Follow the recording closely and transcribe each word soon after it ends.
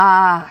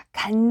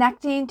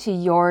Connecting to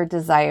your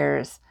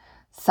desires.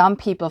 Some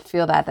people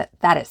feel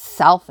that is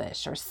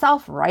selfish or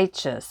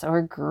self-righteous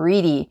or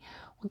greedy.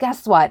 Well,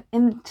 guess what?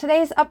 In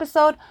today's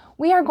episode,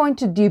 we are going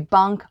to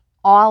debunk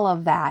all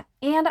of that.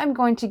 And I'm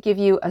going to give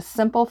you a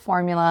simple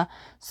formula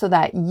so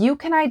that you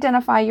can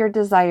identify your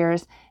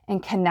desires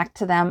and connect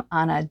to them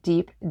on a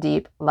deep,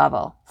 deep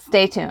level.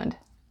 Stay tuned.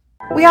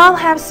 We all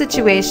have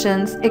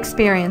situations,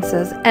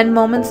 experiences, and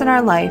moments in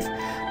our life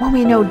when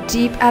we know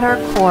deep at our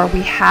core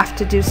we have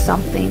to do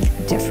something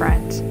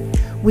different.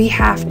 We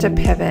have to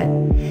pivot.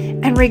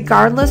 And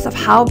regardless of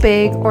how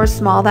big or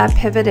small that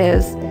pivot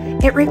is,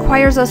 it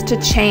requires us to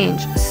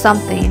change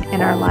something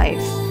in our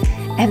life.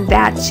 And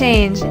that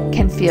change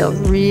can feel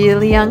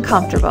really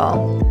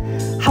uncomfortable.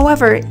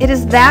 However, it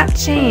is that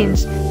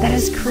change that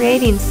is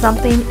creating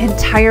something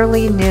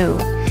entirely new.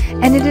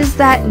 And it is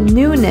that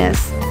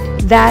newness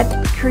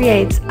that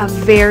creates a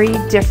very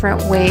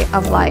different way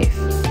of life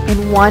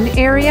in one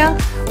area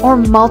or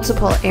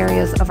multiple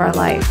areas of our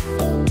life.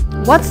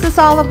 What's this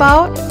all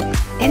about?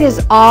 It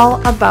is all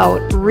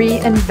about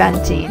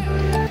reinventing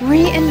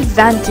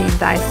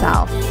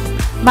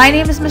thyself. My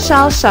name is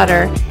Michelle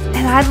Shutter,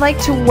 and I'd like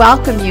to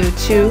welcome you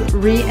to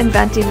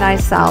Reinventing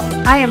Thyself.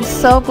 I am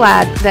so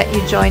glad that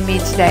you joined me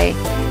today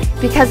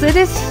because it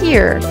is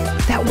here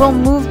that we'll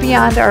move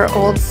beyond our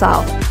old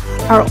self,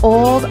 our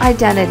old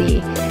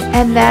identity,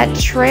 and that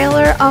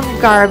trailer of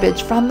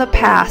garbage from the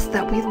past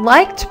that we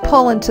like to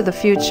pull into the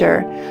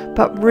future,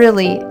 but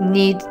really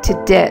need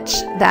to ditch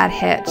that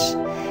hitch.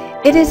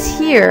 It is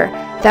here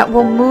that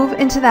we'll move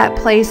into that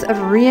place of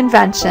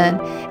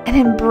reinvention and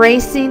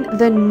embracing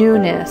the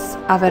newness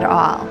of it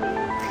all.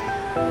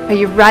 Are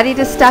you ready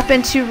to step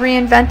into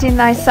reinventing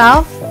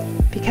thyself?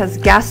 Because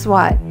guess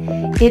what?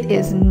 It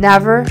is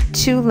never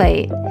too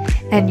late,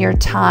 and your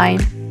time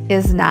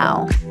is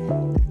now.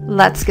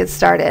 Let's get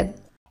started.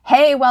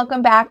 Hey,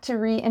 welcome back to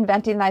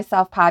Reinventing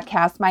Thyself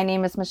podcast. My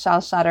name is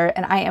Michelle Shutter,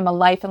 and I am a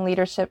life and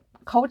leadership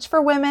coach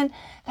for women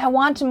that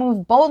want to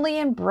move boldly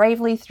and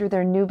bravely through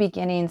their new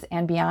beginnings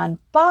and beyond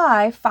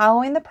by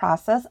following the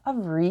process of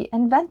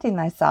reinventing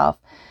thyself.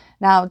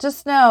 Now,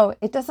 just know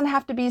it doesn't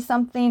have to be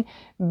something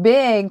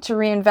big to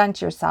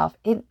reinvent yourself.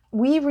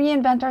 We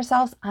reinvent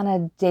ourselves on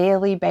a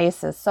daily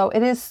basis. So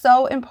it is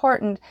so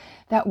important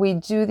that we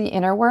do the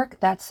inner work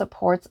that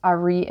supports our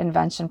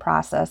reinvention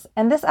process.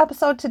 And this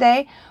episode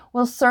today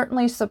will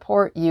certainly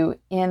support you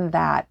in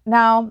that.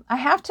 Now, I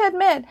have to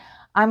admit,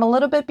 I'm a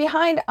little bit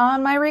behind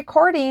on my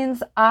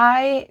recordings.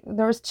 There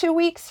was 2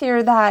 weeks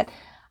here that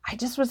I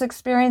just was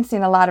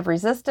experiencing a lot of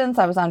resistance.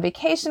 I was on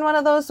vacation one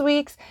of those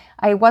weeks.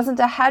 I wasn't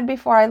ahead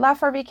before I left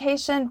for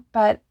vacation,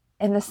 but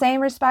in the same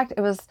respect,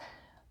 it was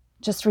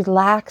just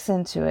relax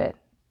into it.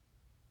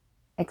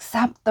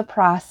 Accept the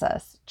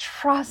process,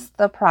 trust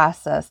the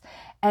process,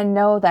 and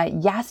know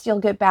that yes,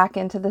 you'll get back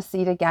into the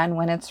seat again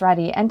when it's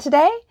ready. And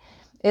today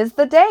is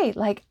the day.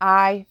 Like,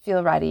 I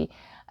feel ready.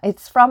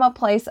 It's from a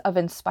place of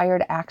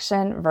inspired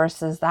action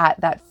versus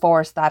that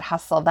force, that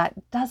hustle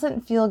that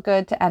doesn't feel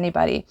good to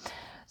anybody.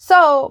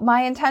 So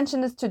my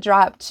intention is to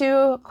drop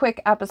 2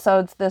 quick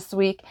episodes this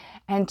week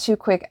and 2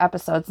 quick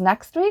episodes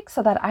next week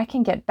so that I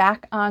can get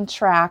back on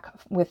track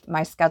with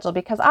my schedule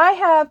because I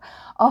have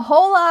a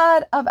whole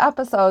lot of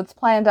episodes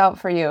planned out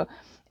for you.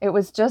 It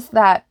was just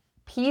that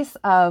piece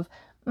of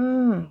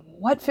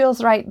what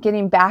feels right,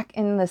 getting back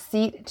in the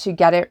seat to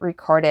get it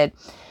recorded.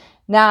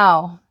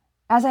 Now,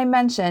 as I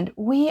mentioned,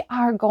 we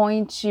are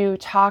going to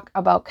talk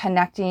about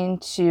connecting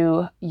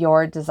to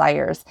your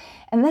desires.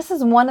 And this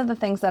is one of the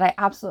things that I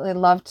absolutely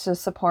love to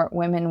support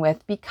women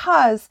with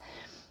because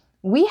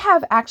we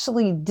have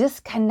actually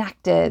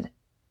disconnected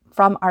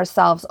from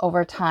ourselves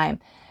over time.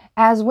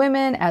 As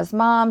women, as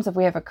moms, if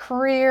we have a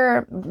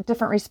career,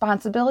 different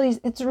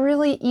responsibilities, it's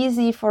really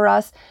easy for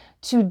us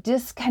to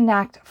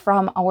disconnect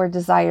from our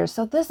desires.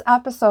 So this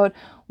episode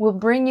will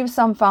bring you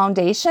some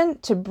foundation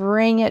to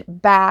bring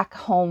it back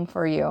home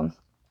for you.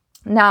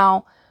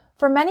 Now,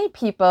 for many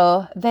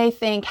people, they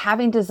think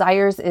having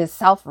desires is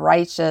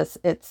self-righteous,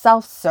 it's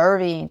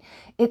self-serving,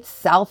 it's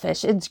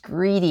selfish, it's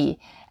greedy.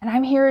 And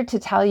I'm here to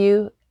tell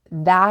you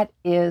that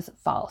is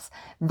false.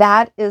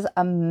 That is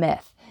a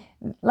myth.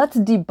 Let's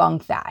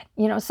debunk that.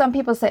 Some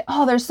people say,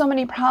 oh, there's so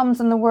many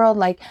problems in the world.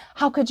 Like,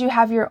 how could you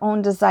have your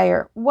own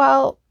desire?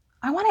 Well,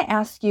 I want to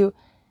ask you,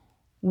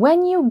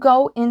 when you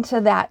go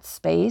into that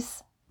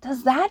space,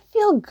 does that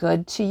feel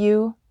good to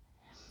you?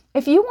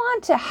 If you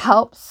want to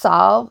help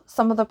solve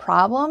some of the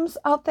problems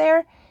out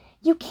there,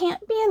 you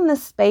can't be in the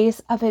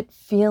space of it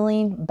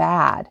feeling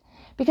bad.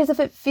 Because if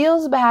it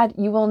feels bad,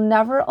 you will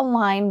never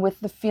align with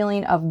the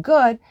feeling of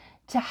good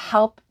to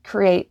help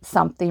create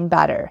something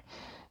better.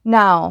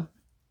 Now,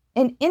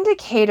 an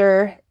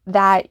indicator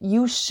that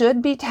you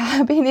should be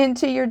tapping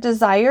into your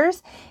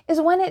desires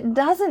is when it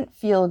doesn't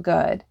feel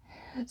good.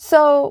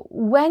 So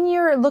when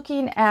you're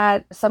looking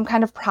at some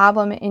kind of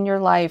problem in your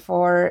life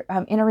or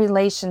in a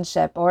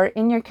relationship or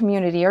in your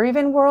community or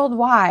even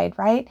worldwide,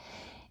 right?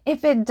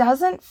 If it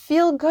doesn't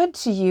feel good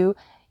to you,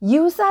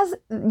 use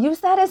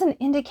that as an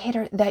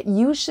indicator that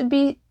you should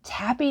be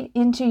tapping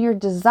into your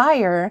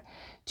desire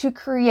to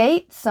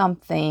create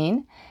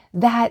something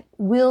that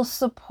will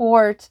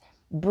support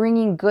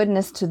bringing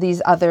goodness to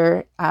these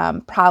other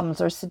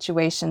problems or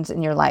situations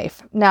in your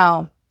life.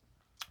 Now,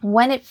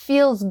 when it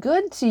feels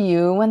good to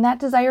you, when that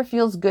desire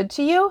feels good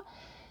to you,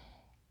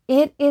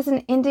 it is an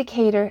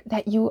indicator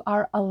that you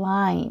are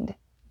aligned.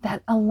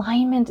 That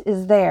alignment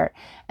is there.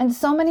 And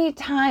so many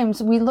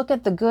times we look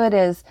at the good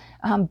as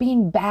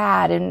being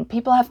bad, and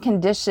people have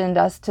conditioned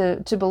us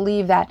to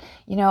believe that,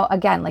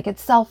 again, like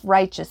it's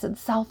self-righteous,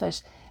 it's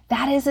selfish.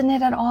 That isn't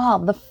it at all.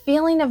 The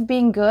feeling of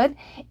being good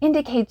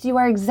indicates you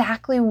are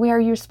exactly where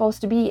you're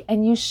supposed to be,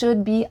 and you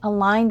should be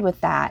aligned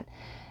with that.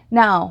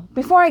 Now,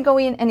 before I go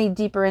in any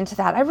deeper into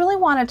that, I really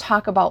want to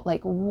talk about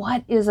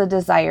what is a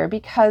desire,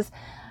 because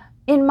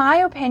in my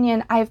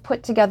opinion, I've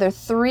put together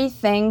 3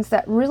 things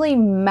that really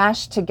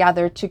mesh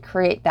together to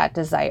create that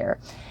desire.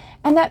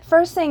 And that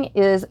first thing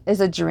is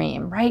a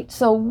dream, right?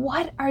 So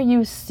what are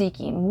you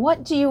seeking?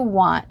 What do you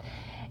want?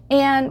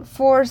 And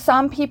for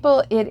some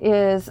people, it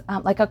is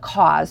like a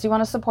cause. You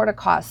want to support a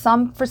cause.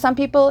 For some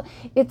people,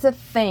 it's a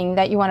thing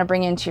that you want to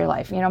bring into your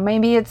life.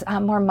 Maybe it's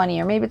more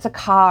money, or maybe it's a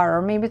car,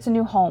 or maybe it's a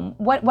new home,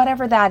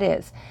 whatever that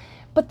is.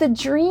 But the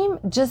dream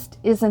just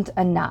isn't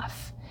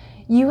enough.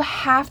 You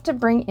have to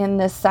bring in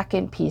this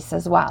second piece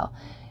as well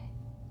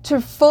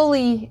to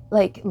fully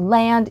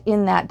land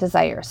in that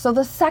desire. So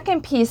the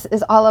second piece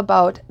is all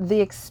about the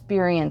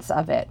experience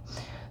of it.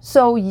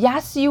 So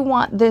yes, you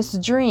want this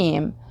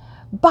dream,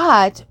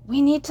 but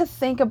we need to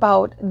think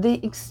about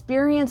the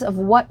experience of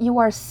what you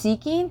are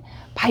seeking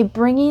by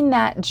bringing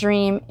that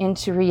dream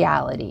into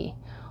reality.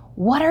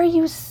 What are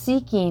you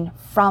seeking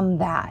from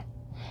that?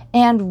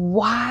 And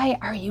why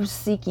are you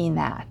seeking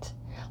that?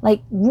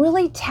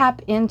 Really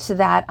tap into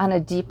that on a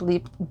deep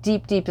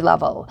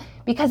level,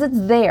 because it's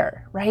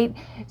there, right?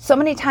 So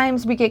many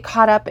times we get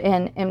caught up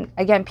in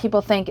again,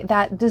 people think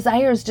that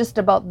desire is just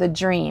about the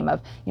dream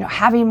of,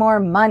 having more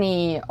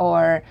money,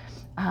 or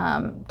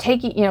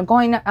taking,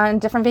 going on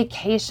different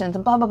vacations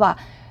and blah, blah, blah.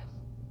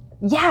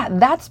 Yeah,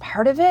 that's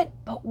part of it,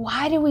 but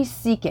why do we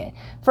seek it?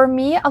 For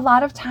me, a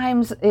lot of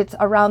times it's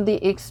around the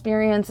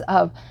experience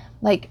of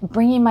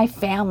bringing my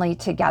family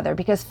together,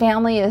 because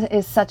family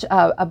is such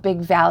a big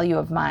value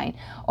of mine.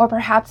 Or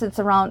perhaps it's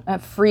around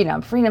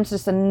freedom. Freedom's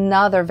just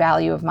another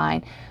value of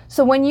mine.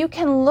 So when you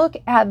can look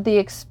at the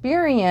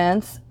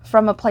experience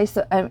from a place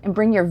and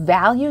bring your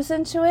values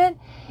into it,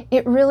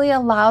 it really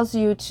allows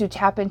you to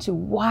tap into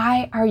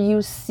why are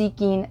you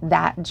seeking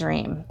that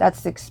dream.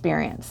 That's the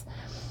experience.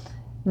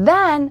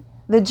 Then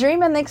the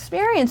dream and the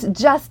experience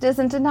just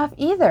isn't enough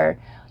either.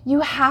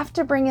 You have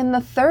to bring in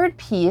the third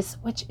piece,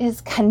 which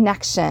is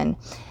connection.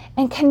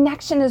 And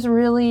connection is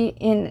really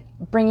in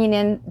bringing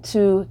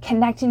into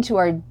connecting to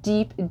our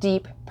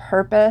deep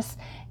purpose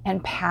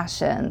and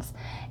passions.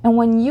 And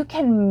when you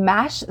can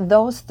mesh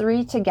those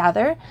 3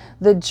 together,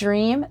 the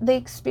dream, the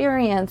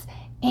experience,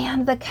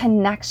 and the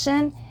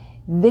connection,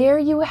 there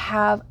you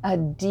have a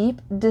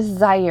deep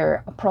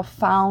desire, a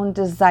profound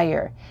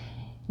desire.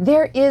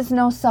 There is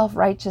no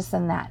self-righteous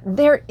in that.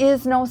 There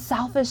is no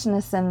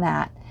selfishness in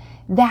that.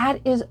 That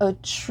is a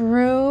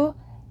true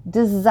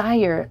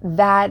desire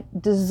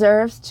that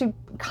deserves to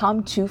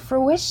come to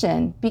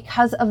fruition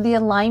because of the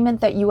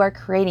alignment that you are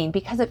creating,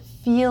 because it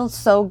feels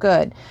so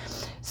good.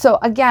 So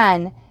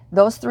again,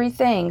 those 3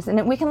 things,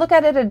 and we can look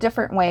at it a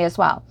different way as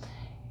well.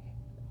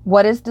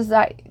 What is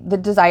desire? The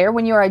desire,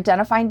 when you are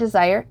identifying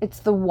desire, it's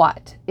the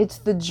what, it's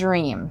the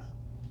dream,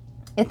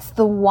 it's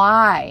the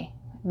why,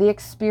 the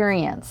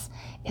experience,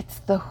 it's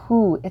the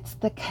who, it's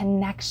the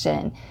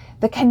connection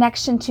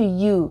to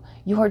you,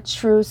 your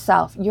true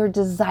self, your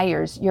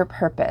desires, your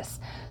purpose.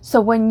 So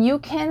when you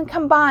can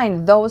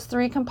combine those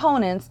 3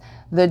 components,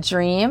 the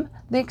dream,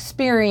 the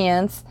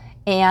experience,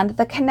 and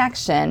the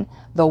connection,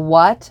 the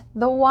what,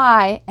 the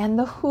why, and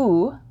the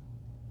who,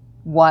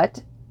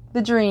 what,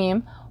 the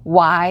dream,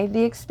 why,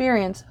 the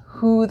experience,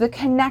 who, the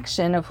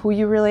connection of who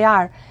you really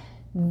are,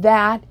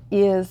 that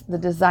is the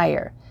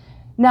desire.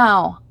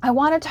 Now, I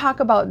want to talk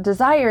about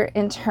desire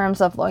in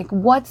terms of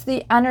what's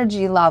the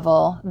energy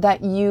level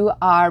that you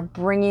are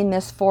bringing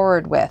this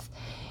forward with?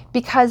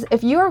 Because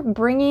if you're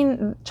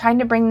trying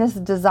to bring this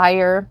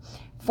desire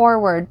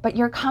forward, but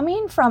you're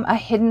coming from a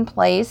hidden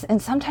place,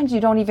 and sometimes you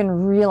don't even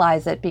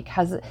realize it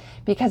because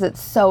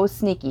it's so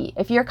sneaky.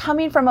 If you're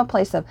coming from a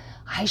place of,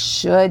 I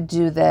should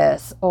do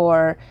this,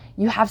 or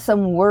you have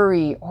some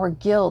worry or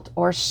guilt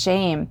or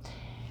shame,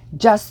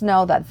 just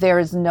know that there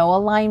is no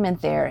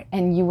alignment there,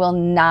 and you will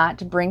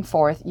not bring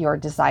forth your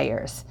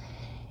desires.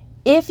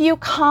 If you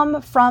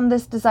come from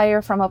this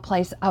desire from a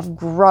place of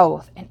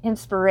growth and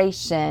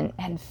inspiration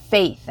and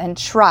faith and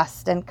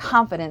trust and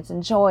confidence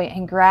and joy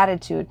and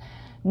gratitude,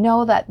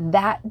 know that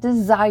that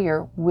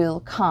desire will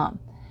come.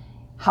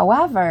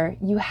 However,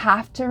 you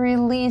have to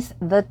release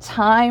the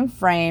time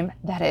frame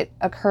that it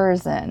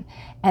occurs in.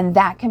 And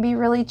that can be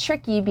really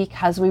tricky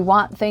because we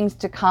want things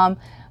to come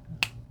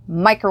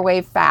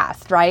microwave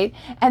fast, right?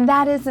 And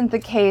that isn't the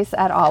case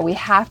at all. We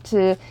have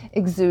to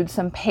exude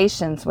some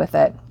patience with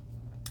it.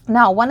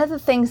 Now, one of the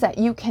things that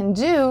you can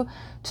do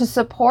to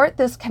support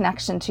this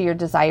connection to your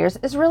desires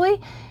is really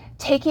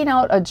taking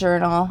out a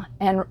journal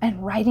and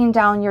writing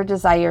down your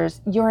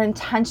desires, your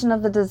intention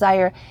of the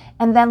desire,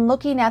 and then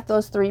looking at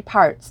those three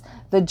parts: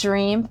 the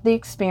dream, the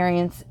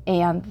experience,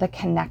 and the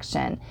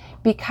connection.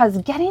 Because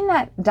getting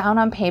that down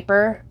on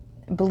paper,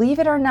 believe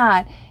it or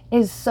not,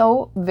 is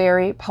so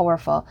very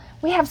powerful.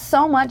 We have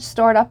so much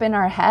stored up in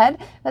our head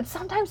that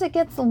sometimes it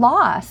gets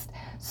lost.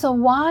 So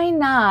why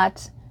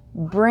not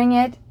bring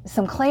it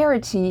some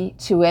clarity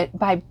to it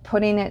by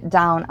putting it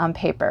down on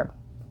paper?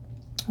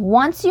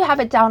 Once you have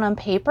it down on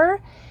paper,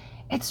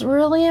 it's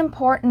really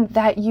important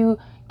that you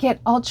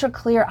get ultra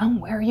clear on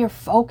where your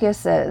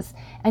focus is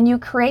and you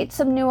create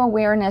some new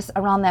awareness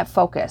around that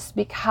focus,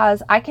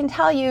 because I can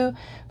tell you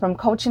from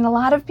coaching a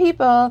lot of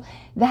people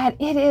that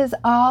it is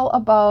all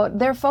about,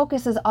 their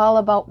focus is all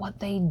about what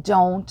they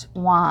don't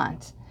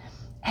want.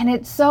 And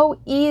it's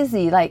so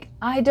easy, like,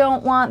 I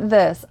don't want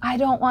this, I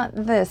don't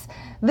want this,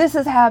 this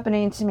is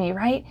happening to me,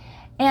 right?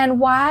 And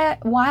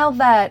while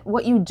that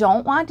what you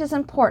don't want is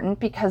important,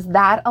 because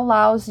that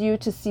allows you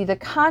to see the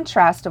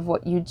contrast of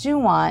what you do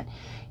want,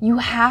 you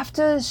have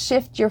to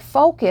shift your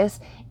focus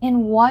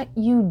in what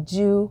you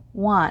do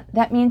want.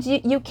 That means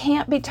you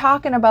can't be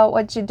talking about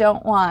what you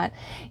don't want.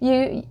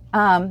 You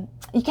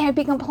can't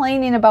be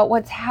complaining about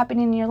what's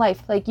happening in your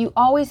life. Like, you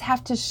always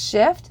have to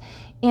shift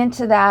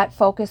into that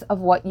focus of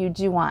what you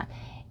do want.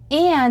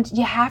 And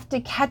you have to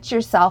catch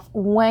yourself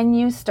when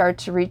you start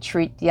to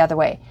retreat the other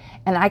way.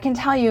 And I can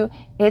tell you,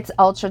 it's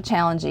ultra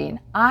challenging.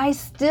 I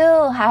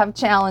still have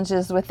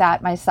challenges with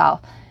that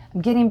myself.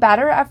 I'm getting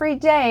better every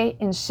day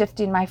in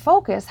shifting my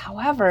focus.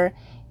 However,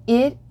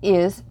 it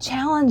is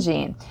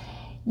challenging.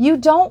 You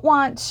don't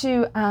want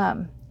to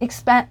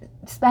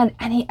spend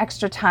any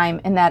extra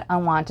time in that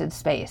unwanted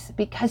space,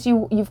 because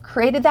you've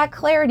created that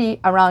clarity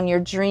around your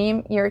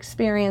dream, your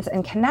experience,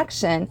 and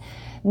connection.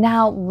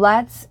 Now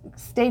let's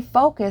stay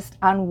focused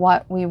on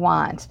what we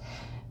want.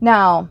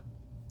 Now,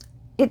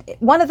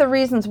 one of the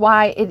reasons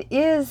why it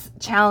is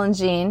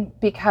challenging,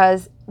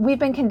 because we've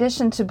been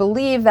conditioned to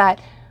believe that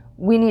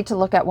we need to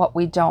look at what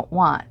we don't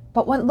want.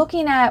 But when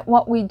looking at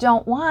what we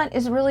don't want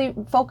is really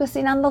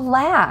focusing on the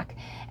lack.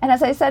 And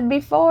as I said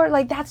before,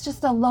 like, that's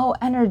just a low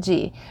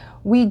energy.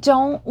 We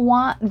don't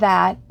want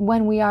that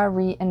when we are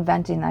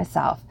reinventing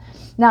thyself.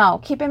 Now,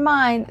 keep in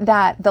mind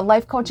that the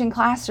Life Coaching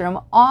Classroom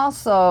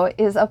also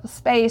is a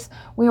space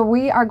where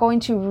we are going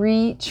to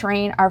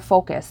retrain our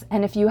focus.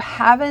 And if you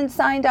haven't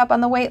signed up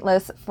on the wait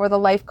list for the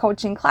Life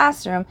Coaching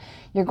Classroom,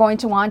 you're going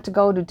to want to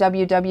go to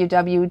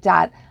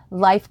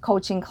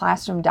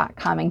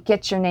www.lifecoachingclassroom.com and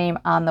get your name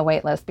on the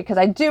wait list, because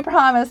I do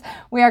promise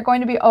we are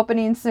going to be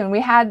opening soon.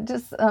 We had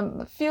just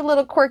a few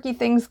little quirky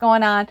things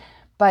going on,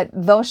 but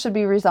those should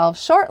be resolved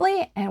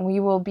shortly, and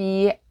we will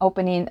be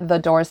opening the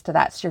doors to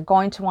that. So you're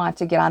going to want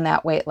to get on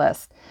that wait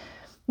list.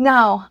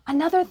 Now,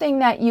 another thing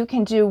that you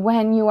can do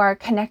when you are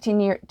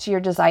connecting to your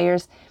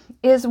desires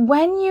is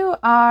when you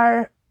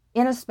are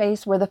in a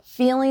space where the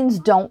feelings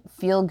don't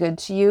feel good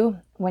to you,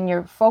 when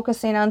you're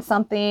focusing on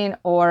something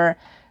or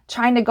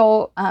trying to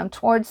go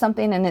towards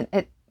something, and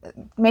it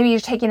maybe you're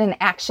taking an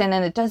action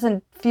and it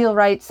doesn't feel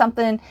right,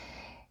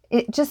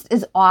 it just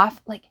is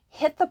off, like,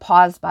 hit the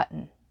pause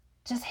button.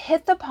 Just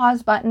hit the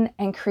pause button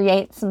and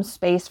create some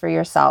space for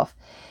yourself,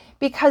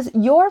 because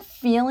your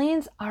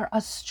feelings are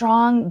a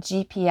strong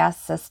GPS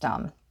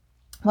system.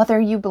 Whether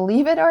you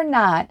believe it or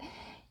not,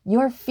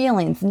 your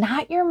feelings,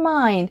 not your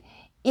mind,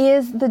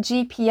 is the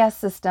GPS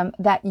system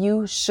that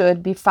you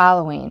should be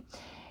following.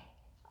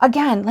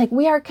 Again, like,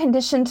 we are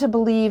conditioned to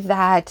believe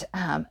that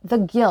the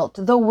guilt,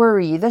 the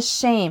worry, the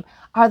shame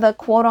are the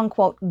quote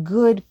unquote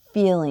good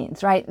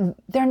feelings, right?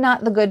 They're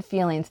not the good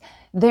feelings.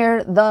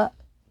 They're the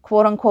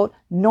quote unquote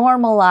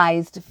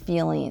normalized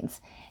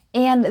feelings.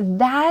 And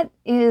that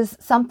is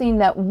something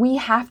that we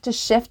have to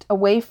shift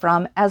away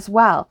from as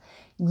well.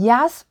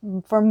 Yes,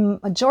 for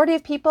majority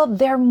of people,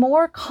 they're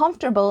more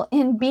comfortable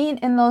in being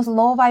in those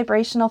low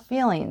vibrational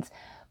feelings.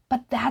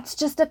 But that's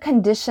just a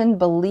conditioned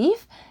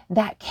belief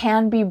that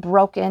can be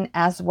broken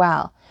as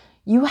well.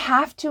 You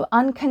have to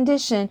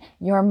uncondition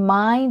your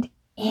mind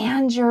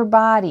and your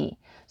body.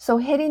 So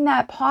hitting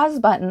that pause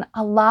button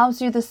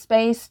allows you the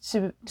space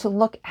to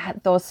look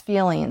at those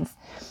feelings.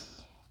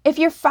 If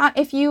you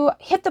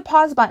hit the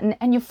pause button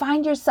and you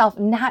find yourself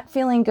not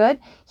feeling good,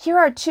 here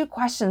are 2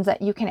 questions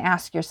that you can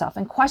ask yourself.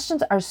 And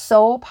questions are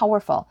so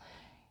powerful.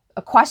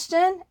 Ask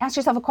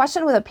yourself a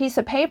question with a piece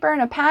of paper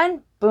and a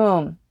pen,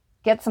 boom,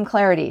 get some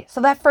clarity. So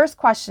that first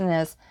question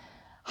is,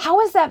 how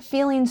is that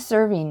feeling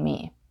serving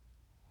me?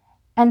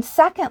 And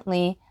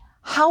secondly,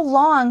 how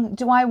long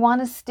do I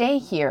want to stay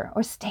here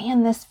or stay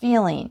in this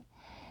feeling?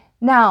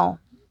 Now,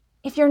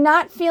 if you're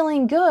not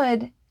feeling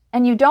good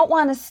and you don't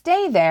want to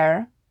stay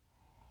there,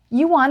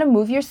 you want to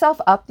move yourself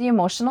up the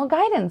emotional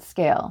guidance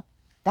scale.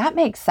 That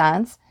makes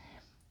sense.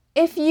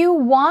 If you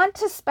want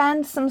to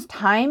spend some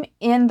time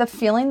in the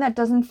feeling that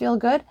doesn't feel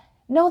good,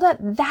 know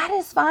that that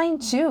is fine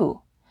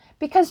too,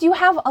 because you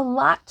have a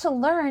lot to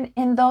learn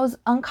in those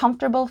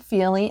comfortable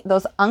feelings,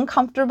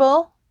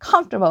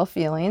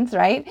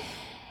 right?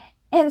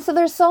 And so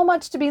there's so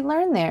much to be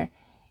learned there.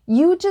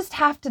 You just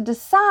have to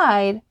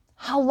decide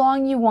how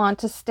long you want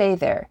to stay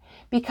there,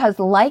 because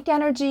like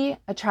energy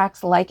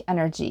attracts like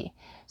energy.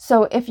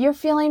 So if you're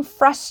feeling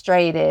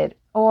frustrated,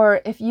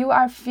 or if you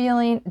are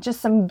feeling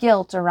just some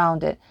guilt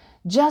around it,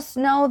 just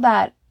know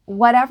that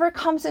whatever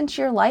comes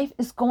into your life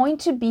is going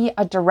to be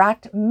a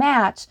direct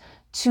match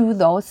to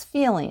those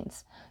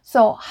feelings.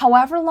 So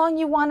however long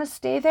you want to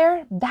stay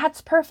there,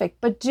 that's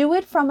perfect, but do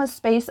it from a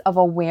space of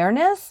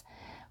awareness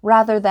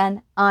rather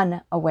than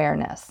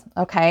unawareness,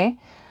 okay?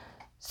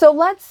 So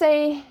let's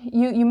say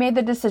you made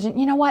the decision,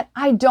 you know what,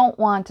 I don't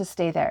want to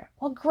stay there.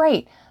 Well,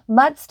 great.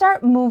 Let's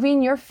start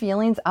moving your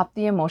feelings up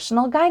the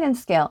emotional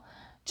guidance scale.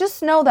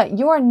 Just know that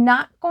you are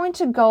not going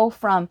to go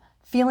from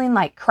feeling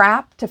like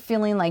crap to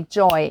feeling like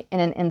joy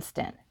in an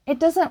instant. It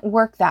doesn't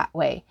work that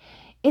way.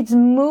 It's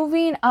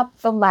moving up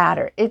the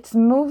ladder. It's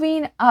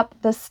moving up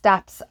the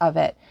steps of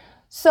it.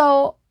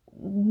 So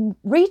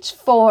reach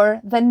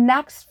for the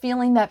next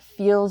feeling that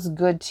feels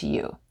good to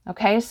you.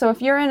 Okay, so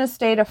if you're in a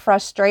state of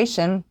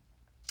frustration,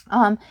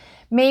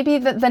 maybe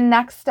the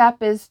next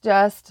step is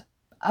just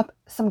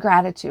some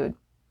gratitude.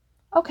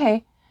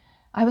 Okay,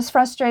 I was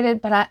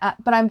frustrated, but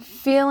I'm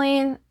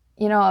feeling,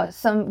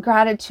 some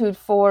gratitude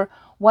for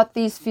what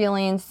these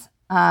feelings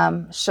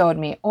showed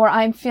me, or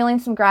I'm feeling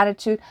some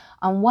gratitude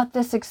on what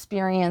this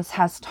experience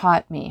has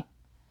taught me.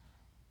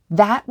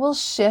 That will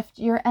shift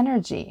your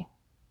energy.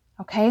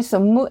 Okay,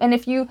 so and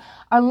if you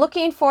are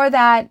looking for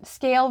that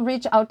scale,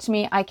 reach out to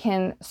me. I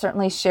can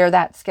certainly share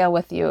that scale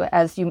with you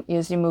as you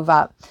move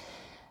up.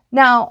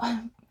 Now,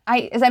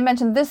 as I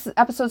mentioned, this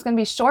episode is going to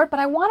be short,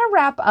 but I want to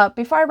wrap up.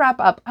 Before I wrap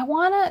up, I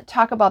want to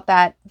talk about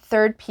that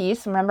third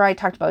piece. Remember, I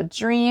talked about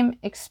dream,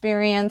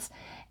 experience,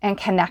 and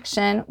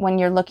connection when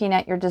you're looking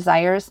at your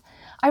desires.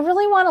 I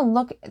really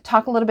want to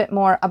talk a little bit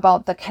more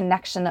about the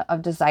connection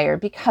of desire,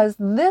 because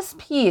this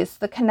piece,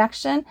 the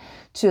connection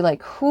to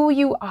like who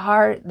you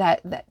are,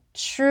 that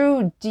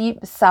true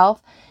deep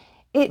self,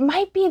 it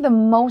might be the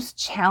most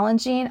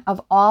challenging of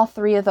all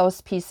three of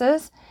those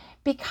pieces,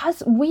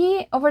 because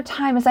we, over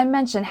time, as I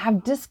mentioned,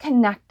 have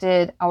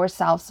disconnected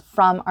ourselves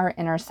from our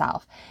inner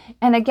self.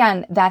 And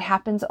again, that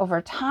happens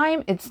over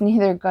time. It's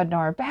neither good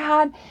nor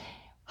bad.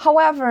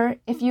 However,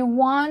 if you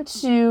want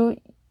to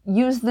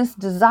use this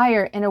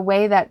desire in a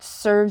way that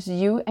serves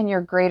you and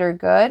your greater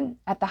good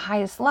at the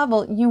highest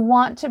level, you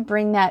want to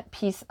bring that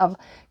piece of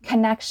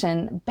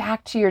connection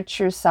back to your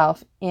true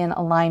self in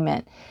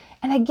alignment.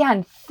 And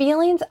again,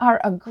 feelings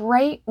are a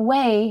great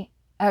way,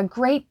 a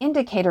great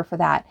indicator for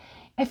that.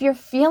 If you're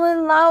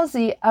feeling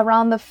lousy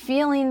around the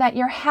feeling that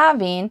you're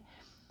having,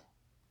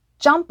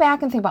 jump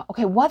back and think about,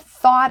 okay, what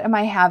thought am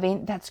I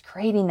having that's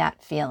creating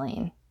that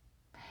feeling?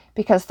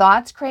 Because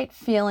thoughts create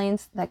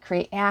feelings that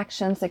create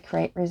actions that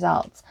create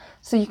results.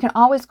 So you can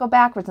always go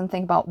backwards and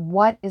think about,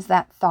 what is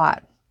that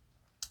thought?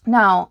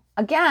 Now,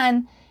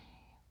 again,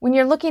 when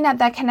you're looking at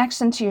that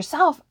connection to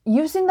yourself,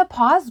 using the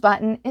pause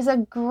button is a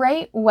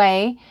great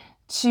way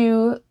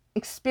to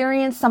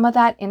experience some of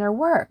that inner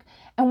work.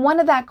 And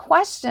a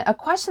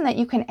question that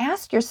you can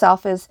ask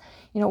yourself is,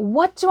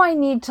 what do I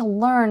need to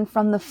learn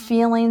from the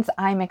feelings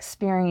I'm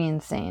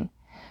experiencing?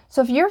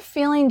 So if you're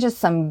feeling just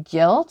some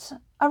guilt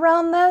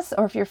around this,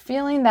 or if you're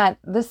feeling that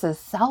this is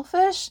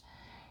selfish,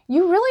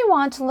 you really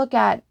want to look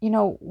at,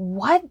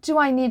 what do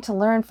I need to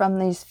learn from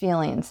these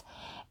feelings?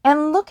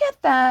 And look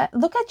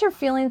at your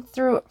feelings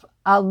through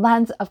a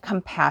lens of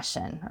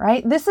compassion,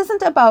 right? This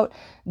isn't about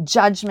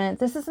judgment.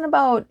 This isn't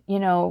about,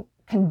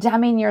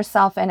 condemning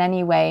yourself in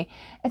any way.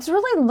 It's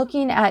really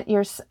looking at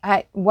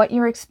what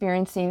you're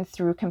experiencing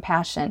through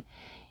compassion.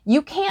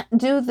 You can't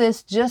do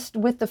this just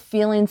with the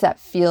feelings that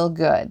feel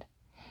good.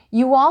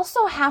 You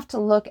also have to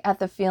look at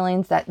the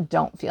feelings that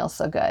don't feel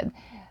so good.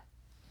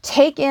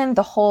 Take in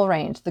the whole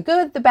range, the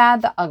good, the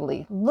bad, the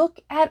ugly. Look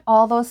at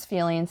all those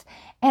feelings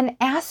and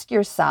ask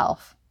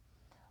yourself,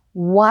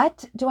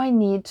 what do I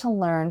need to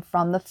learn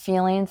from the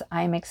feelings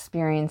I'm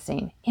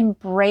experiencing?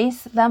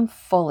 Embrace them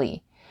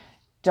fully.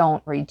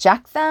 Don't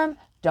reject them.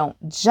 Don't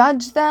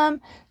judge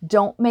them.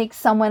 Don't make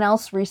someone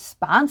else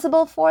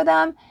responsible for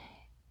them.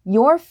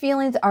 Your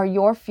feelings are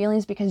your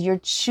feelings because you're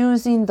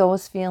choosing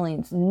those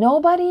feelings.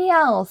 Nobody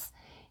else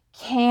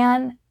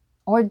can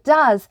or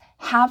does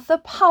have the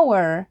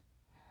power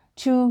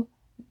to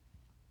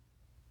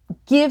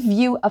give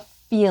you a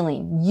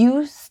feeling.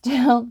 You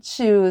still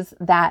choose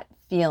that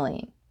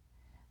feeling.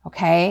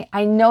 Okay?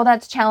 I know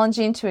that's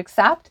challenging to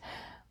accept,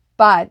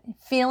 but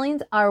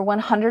feelings are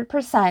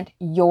 100%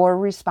 your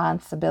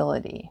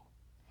responsibility.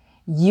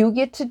 You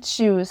get to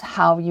choose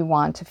how you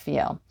want to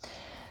feel.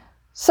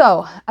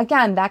 So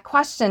again, that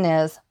question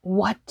is,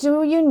 what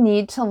do you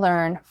need to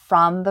learn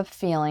from the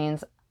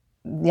feelings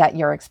that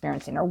you're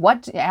experiencing? Or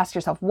ask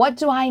yourself, what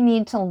do I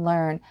need to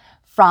learn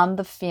from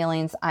the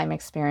feelings I'm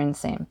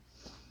experiencing?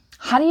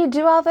 How do you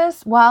do all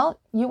this? Well,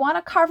 you want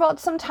to carve out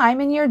some time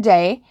in your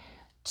day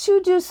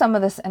to do some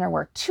of this inner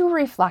work, to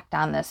reflect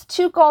on this,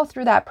 to go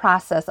through that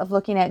process of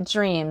looking at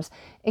dreams,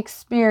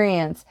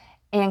 experience,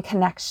 and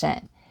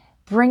connection,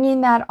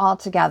 bringing that all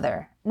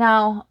together.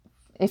 Now,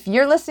 if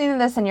you're listening to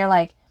this and you're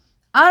like,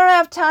 I don't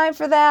have time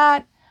for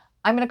that,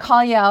 I'm going to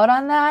call you out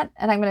on that,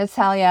 and I'm going to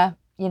tell you,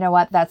 you know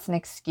what? That's an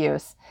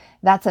excuse.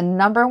 That's a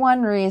number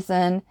one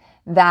reason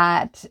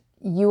that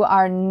you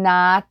are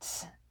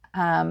not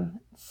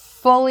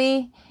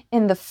fully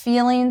in the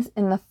feelings,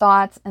 in the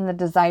thoughts, and the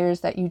desires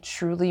that you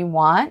truly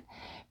want,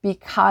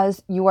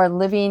 because you are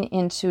living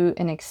into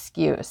an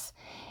excuse.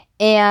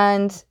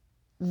 And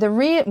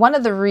one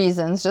of the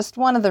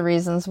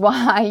reasons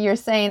why you're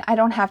saying I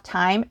don't have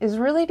time is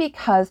really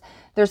because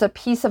there's a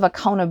piece of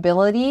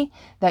accountability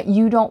that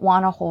you don't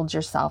want to hold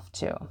yourself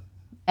to.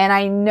 And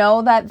I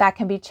know that that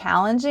can be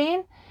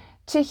challenging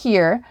to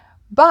hear,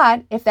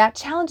 but if that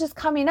challenge is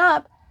coming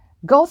up,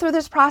 go through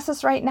this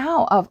process right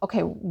now of,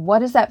 okay,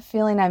 what is that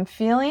feeling I'm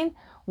feeling?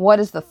 What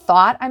is the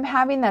thought I'm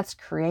having that's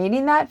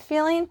creating that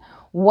feeling?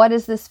 What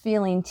is this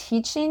feeling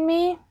teaching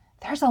me?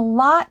 There's a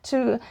lot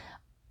to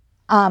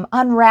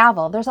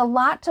unravel. There's a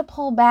lot to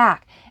pull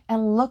back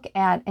and look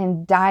at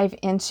and dive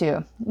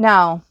into.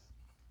 Now,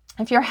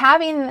 if you're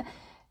having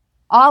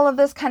all of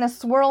this kind of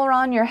swirl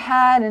around your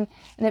head and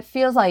it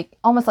feels like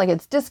almost like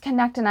it's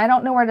disconnected and I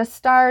don't know where to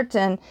start,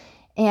 and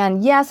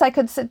yes, I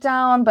could sit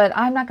down, but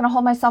I'm not going to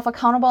hold myself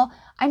accountable,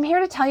 I'm here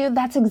to tell you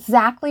that's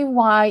exactly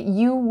why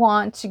you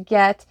want to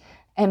get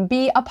and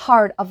be a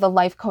part of the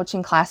Life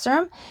Coaching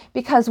Classroom,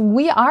 because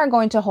we are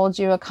going to hold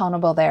you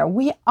accountable there.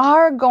 We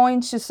are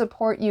going to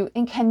support you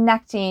in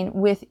connecting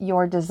with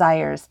your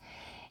desires.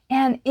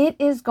 And it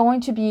is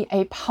going to be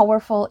a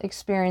powerful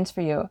experience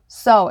for you.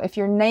 So if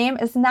your name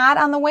is not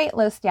on the wait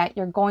list yet,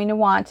 you're going to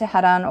want to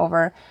head on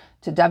over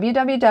to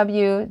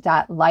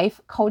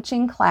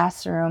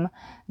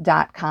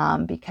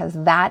www.lifecoachingclassroom.com, because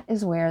that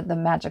is where the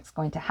magic's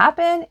going to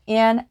happen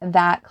in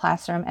that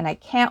classroom. And I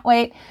can't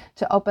wait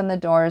to open the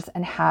doors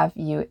and have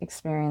you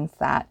experience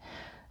that.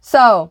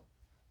 So,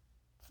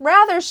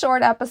 rather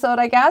short episode,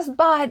 I guess,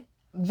 but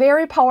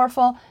very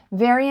powerful,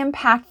 very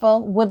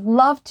impactful. Would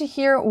love to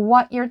hear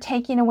what you're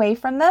taking away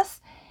from this.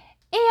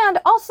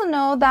 And also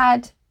know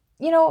that,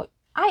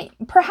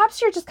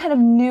 perhaps you're just kind of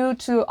new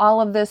to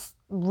all of this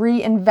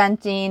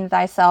reinventing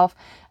thyself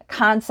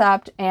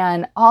concept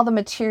and all the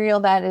material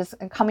that is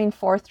coming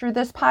forth through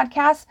this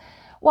podcast.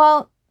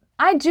 Well,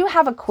 I do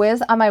have a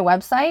quiz on my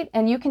website,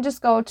 and you can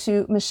just go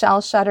to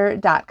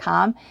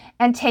michelleshutter.com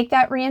and take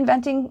that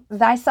Reinventing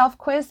Thyself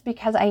quiz,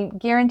 because I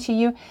guarantee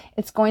you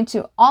it's going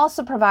to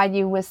also provide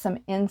you with some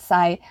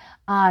insight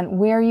on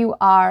where you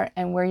are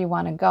and where you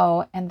want to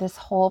go, and this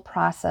whole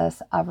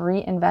process of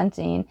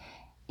reinventing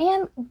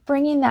and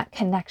bringing that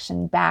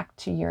connection back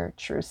to your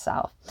true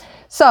self.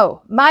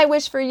 So my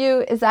wish for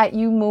you is that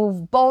you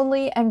move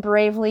boldly and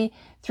bravely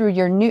through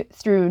your new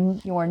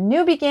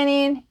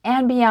beginning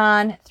and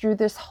beyond, through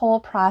this whole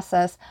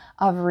process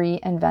of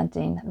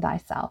reinventing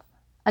thyself.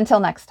 Until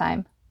next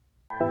time.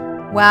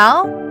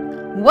 Well,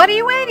 what are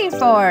you waiting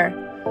for?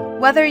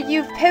 Whether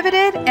you've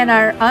pivoted and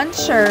are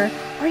unsure,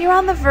 or you're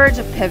on the verge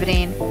of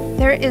pivoting,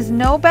 there is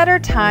no better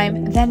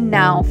time than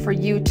now for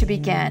you to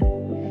begin.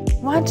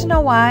 Want to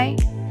know why?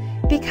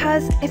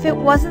 Because if it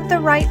wasn't the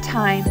right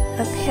time,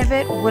 the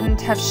pivot wouldn't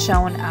have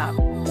shown up.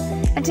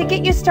 And to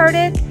get you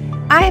started,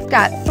 I have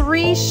got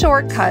 3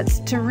 shortcuts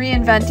to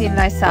reinventing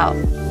thyself.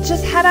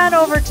 Just head on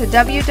over to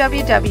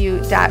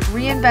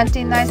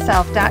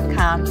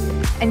www.reinventingthyself.com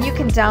and you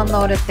can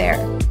download it there.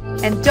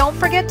 And don't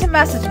forget to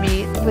message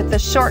me with the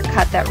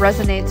shortcut that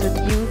resonates with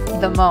you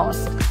the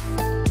most.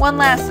 One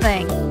last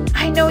thing.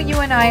 I know you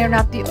and I are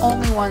not the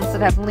only ones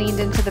that have leaned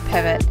into the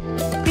pivot.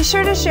 Be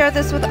sure to share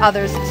this with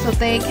others so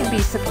they can be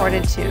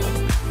supported too.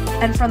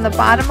 And from the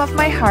bottom of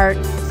my heart,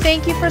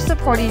 thank you for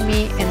supporting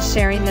me in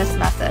sharing this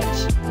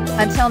message.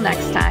 Until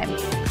next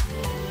time.